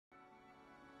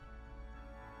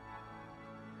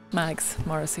Mags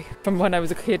Morrissey. From when I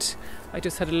was a kid, I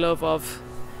just had a love of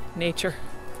nature.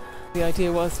 The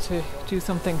idea was to do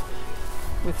something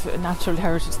with a natural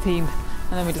heritage theme,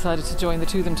 and then we decided to join the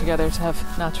two of them together to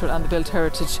have natural and the built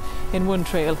heritage in one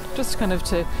trail, just kind of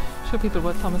to show people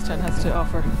what Thomastown has to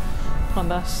offer on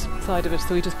that side of it.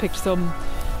 So we just picked some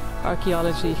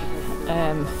archaeology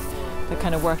that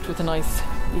kind of worked with a nice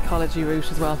ecology route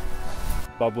as well.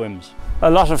 Bob Wims. A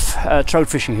lot of trout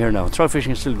fishing here now. Trout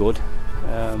fishing is still good.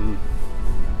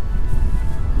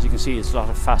 As you can see, it's a lot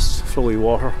of fast flowy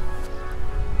water.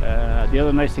 The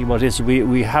other nice thing about this,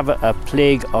 we have a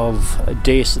plague of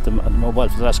dace at the mobile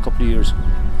for the last couple of years.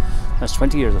 That's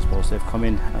 20 years, I suppose. They've come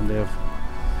in and they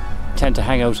tend to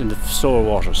hang out in the slower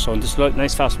waters. So in this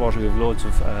nice fast water, we have loads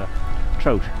of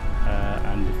trout,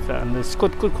 and it's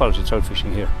good quality trout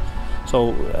fishing here.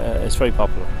 So it's very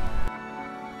popular.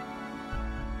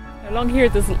 Along here,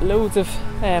 there's loads of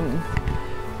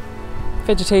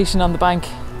vegetation on the bank.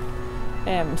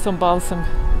 Some balsam,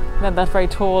 and then that very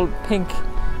tall pink,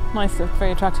 nice,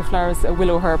 very attractive flowers, a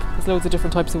willow herb. There's loads of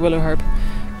different types of willow herb.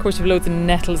 Of course, you have loads of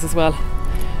nettles as well.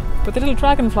 But the little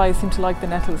dragonflies seem to like the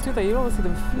nettles, do they? You always see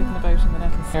them flitting about in the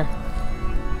nettles here.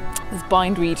 There's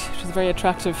bindweed, which is a very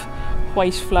attractive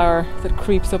white flower that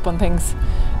creeps up on things.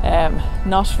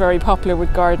 Not very popular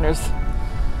with gardeners,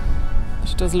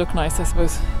 but it does look nice, I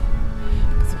suppose.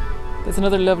 There's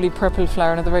another lovely purple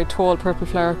flower, another very tall purple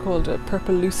flower called a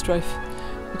purple loosestrife,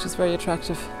 which is very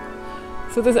attractive.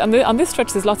 So on this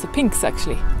stretch there's lots of pinks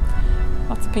actually.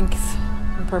 Lots of pinks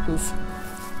and purples.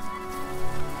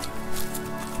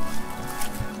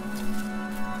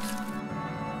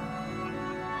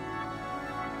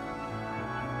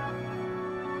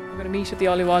 We're going to meet at the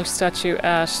Ollie Walsh statue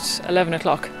at 11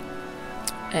 o'clock.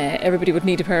 Everybody would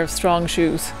need a pair of strong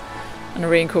shoes and a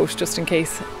raincoat just in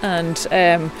case. And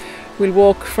we'll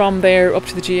walk from there up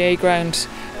to the GA ground,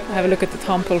 have a look at the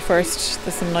Thomple first.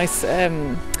 There's some nice,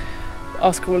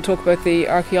 Oscar will talk about the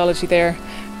archaeology there,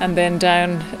 and then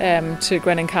down to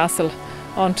Grennan Castle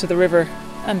onto the river,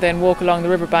 and then walk along the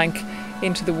riverbank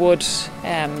into the wood,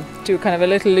 do kind of a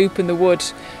little loop in the wood,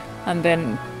 and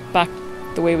then back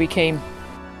the way we came.